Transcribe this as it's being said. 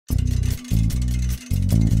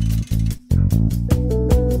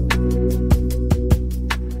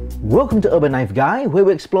Welcome to Urban Knife Guy, where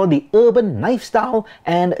we explore the urban knife style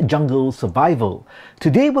and jungle survival.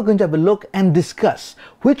 Today we're going to have a look and discuss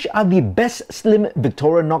which are the best slim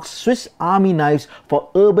Victorinox Swiss Army knives for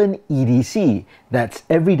urban EDC, that's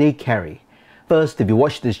everyday carry. First, if you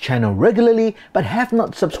watch this channel regularly but have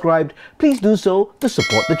not subscribed, please do so to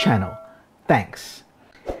support the channel. Thanks.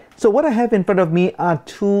 So what I have in front of me are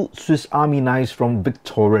two Swiss Army knives from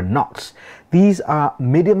Victorinox. These are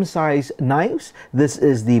medium-sized knives. This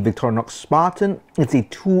is the Victorinox Spartan. It's a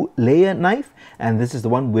two-layer knife, and this is the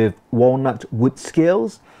one with walnut wood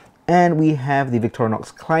scales. And we have the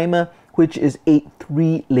Victorinox Climber, which is a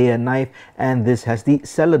three-layer knife, and this has the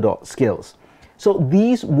Celador scales. So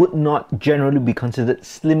these would not generally be considered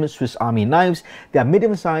slim Swiss Army knives. They are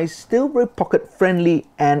medium-sized, still very pocket-friendly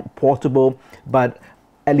and portable, but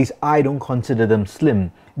at least I don't consider them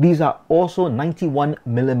slim. These are also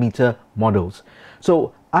 91mm models.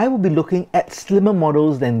 So I will be looking at slimmer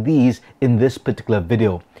models than these in this particular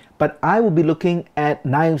video. But I will be looking at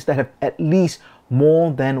knives that have at least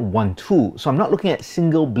more than one tool. So I'm not looking at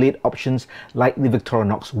single blade options like the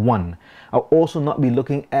Victorinox One. I'll also not be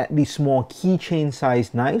looking at the small keychain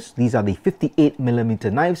size knives. These are the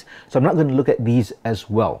 58mm knives. So I'm not going to look at these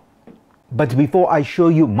as well. But before I show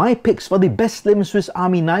you my picks for the best slim Swiss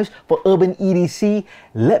Army knives for urban EDC,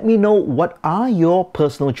 let me know what are your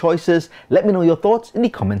personal choices. Let me know your thoughts in the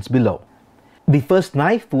comments below. The first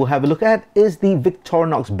knife we'll have a look at is the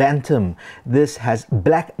Victorinox Bantam. This has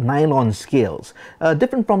black nylon scales,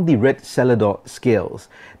 different from the red Celador scales.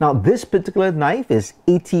 Now this particular knife is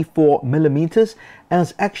 84mm and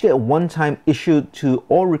it's actually a one-time issued to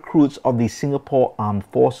all recruits of the Singapore Armed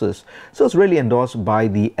Forces. So it's really endorsed by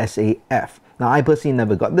the SAF. Now I personally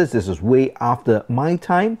never got this. This was way after my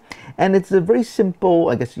time, and it's a very simple,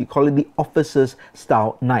 I guess you call it the officer's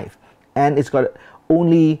style knife. And it's got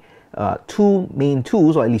only two main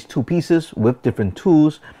tools, or at least two pieces with different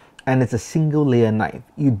tools, and it's a single layer knife.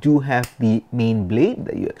 You do have the main blade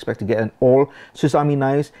that you expect to get in all Swiss Army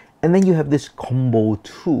knives, and then you have this combo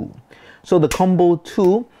tool. So the combo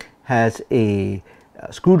tool has a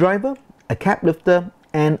screwdriver, a cap lifter,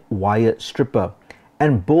 and wire stripper,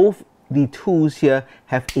 and both the tools here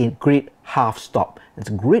have a great half stop. It's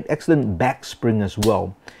a great excellent back spring as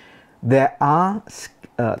well. There are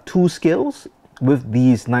two scales with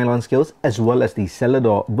these nylon scales, as well as the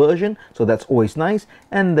Celador version, so that's always nice.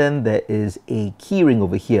 And then there is a keyring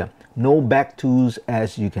over here. No back tools,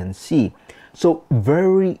 as you can see. So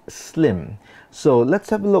very slim. So let's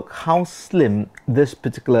have a look how slim this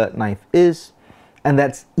particular knife is, and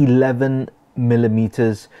that's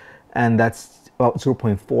 11mm, and that's about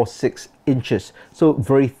 0.46 inches, so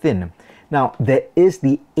very thin. Now, there is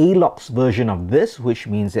the Alox version of this, which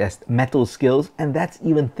means it has metal scales, and that's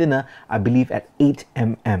even thinner, I believe, at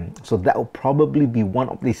 8mm. So that will probably be one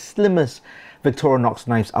of the slimmest Victorinox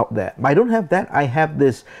knives out there. But I don't have that. I have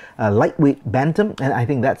this lightweight Bantam, and I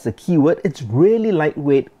think that's the key word. It's really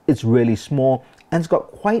lightweight, it's really small, and it's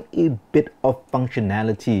got quite a bit of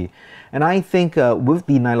functionality. And I think with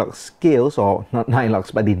the Nylox scales, or not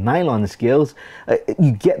Nylox, but the nylon scales,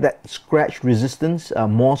 you get that scratch resistance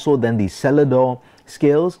more so than the Celador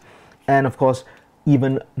scales, and of course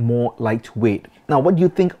even more lightweight. Now, what do you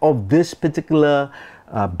think of this particular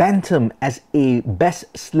Bantam as a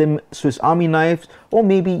best slim Swiss Army knife? Or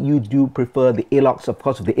maybe you do prefer the Alox. Of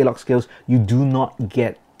course, with the Alox scales you do not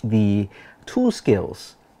get the tool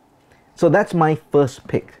scales. So that's my first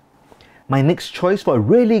pick. My next choice for a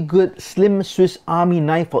really good slim Swiss Army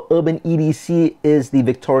knife for urban EDC is the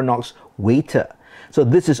Victorinox Waiter. So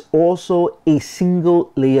this is also a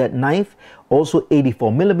single layer knife, also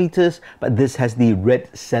 84mm, but this has the red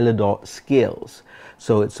Celador scales.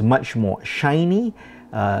 So it's much more shiny,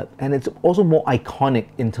 and it's also more iconic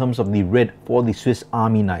in terms of the red for the Swiss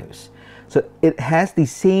Army knives. So it has the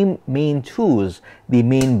same main tools, the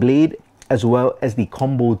main blade, as well as the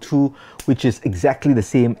combo tool, which is exactly the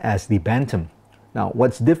same as the Bantam. Now,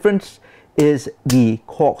 what's different is the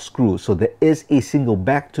corkscrew. So there is a single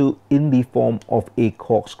back tool in the form of a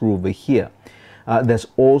corkscrew over here. There's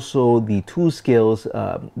also the tool scales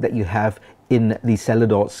that you have in the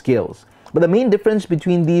Celador scales. But the main difference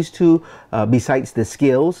between these two, besides the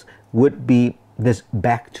scales, would be this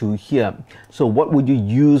back tool here. So what would you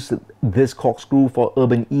use this corkscrew for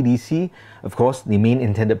urban EDC? Of course, the main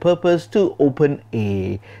intended purpose to open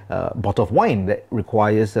a bottle of wine that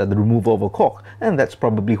requires the removal of a cork, and that's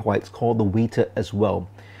probably why it's called the waiter as well.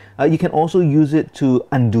 You can also use it to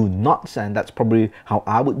undo knots, and that's probably how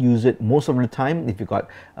I would use it most of the time. If you've got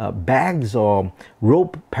bags or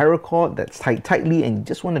rope paracord that's tied tightly and you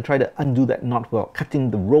just want to try to undo that knot without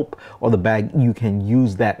cutting the rope or the bag, you can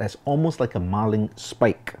use that as almost like a marling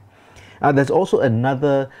spike. There's also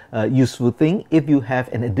another useful thing. If you have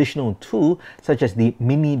an additional tool such as the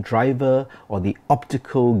mini driver or the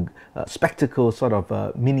optical spectacle sort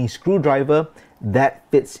of mini screwdriver, that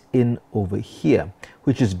fits in over here,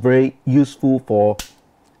 which is very useful for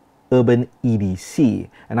urban EDC,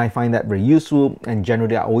 and I find that very useful. And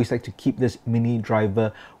generally I always like to keep this mini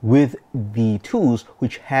driver with the tools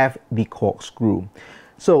which have the corkscrew.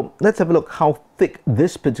 So let's have a look how thick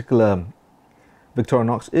this particular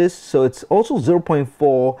Victorinox is. So it's also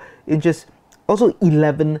 0.4 inches, also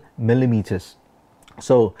 11 millimeters.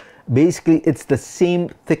 So basically it's the same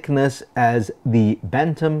thickness as the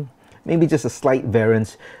Bantam, maybe just a slight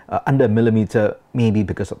variance under a millimeter, maybe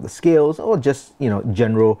because of the scales or just, you know,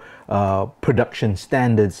 general production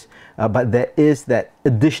standards. But there is that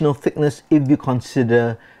additional thickness if you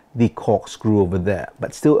consider the corkscrew over there.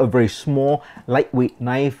 But still a very small, lightweight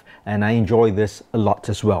knife, and I enjoy this a lot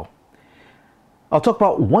as well. I'll talk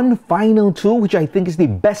about one final tool which I think is the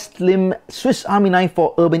best slim Swiss Army knife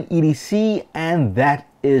for urban EDC, and that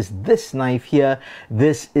is this knife here.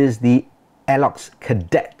 This is the Alox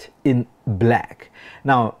Cadet in black.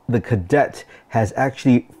 Now the Cadet has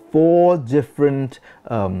actually 4 different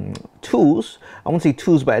tools. I won't say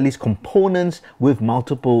tools, but at least components with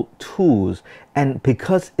multiple tools. And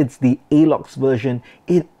because it's the Alox version,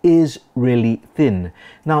 it is really thin.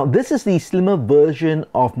 Now this is the slimmer version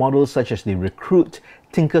of models such as the Recruit,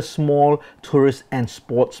 Tinker Small, Tourist and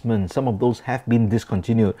Sportsman. Some of those have been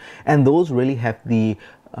discontinued, and those really have the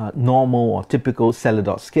normal or typical cellar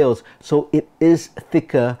dot scales, so it is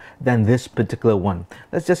thicker than this particular one.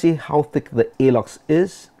 Let's just see how thick the Alox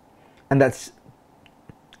is, and that's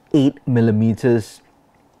 8 millimeters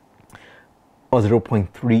or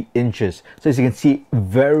 0.3 inches. So as you can see,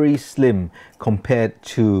 very slim compared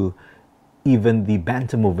to even the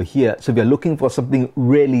Bantam over here. So if you're looking for something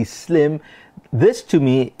really slim, this to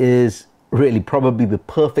me is really probably the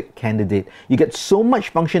perfect candidate. You get so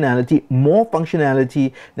much functionality, more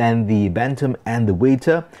functionality than the Bantam and the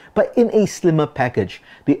Waiter, but in a slimmer package.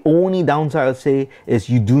 The only downside I'll say is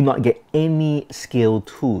you do not get any scale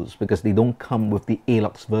tools because they don't come with the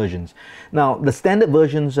Alox versions. Now the standard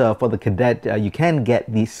versions for the Cadet, you can get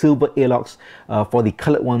the silver Alox. For the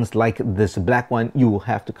colored ones like this black one, you will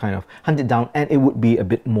have to kind of hunt it down, and it would be a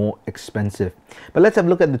bit more expensive. But let's have a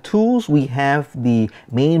look at the tools. We have the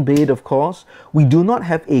main blade, of course. We do not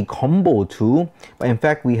have a combo tool, but in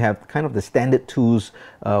fact we have kind of the standard tools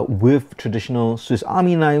with traditional Swiss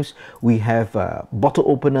Army knives. We have a bottle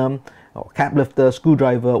opener, or cap lifter,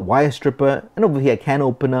 screwdriver, wire stripper, and over here can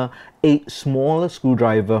opener, a smaller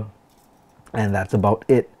screwdriver, and that's about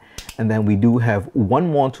it. And then we do have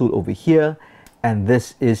one more tool over here, and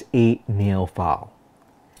this is a nail file.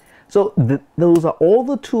 So those are all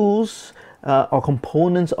the tools or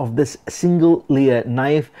components of this single layer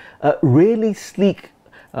knife. Really sleek.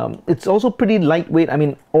 It's also pretty lightweight. I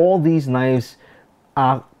mean, all these knives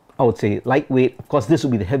are, I would say, lightweight. Of course this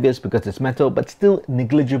will be the heaviest because it's metal, but still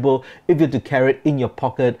negligible. If you're to carry it in your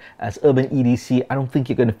pocket as urban EDC, I don't think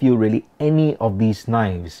you're going to feel really any of these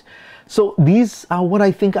knives. So these are what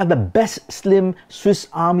I think are the best slim Swiss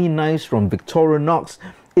Army knives from Victorinox.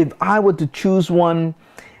 If I were to choose one,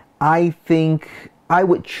 I think I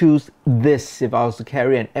would choose this if I was to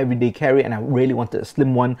carry an everyday carry and I really wanted a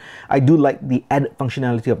slim one. I do like the added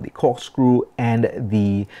functionality of the corkscrew and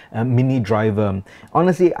the mini driver.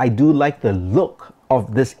 Honestly, I do like the look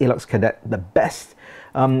of this Alox Cadet the best.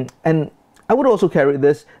 And I would also carry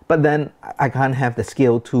this, but then I can't have the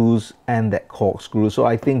scale tools and that corkscrew. So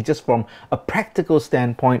I think just from a practical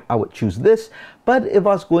standpoint, I would choose this. But if I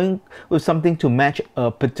was going with something to match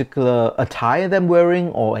a particular attire that I'm wearing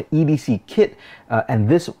or an EDC kit, and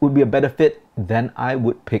this would be a better fit, then I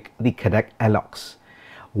would pick the Cadet Alox.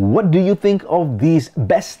 What do you think of these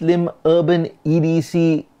best slim urban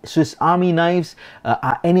EDC Swiss Army knives?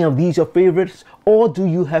 Are any of these your favorites, or do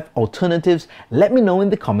you have alternatives? Let me know in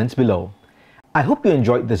the comments below. I hope you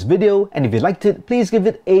enjoyed this video, and if you liked it, please give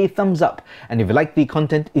it a thumbs up. And if you like the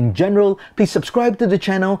content in general, please subscribe to the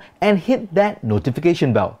channel and hit that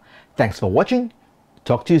notification bell. Thanks for watching.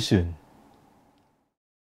 Talk to you soon.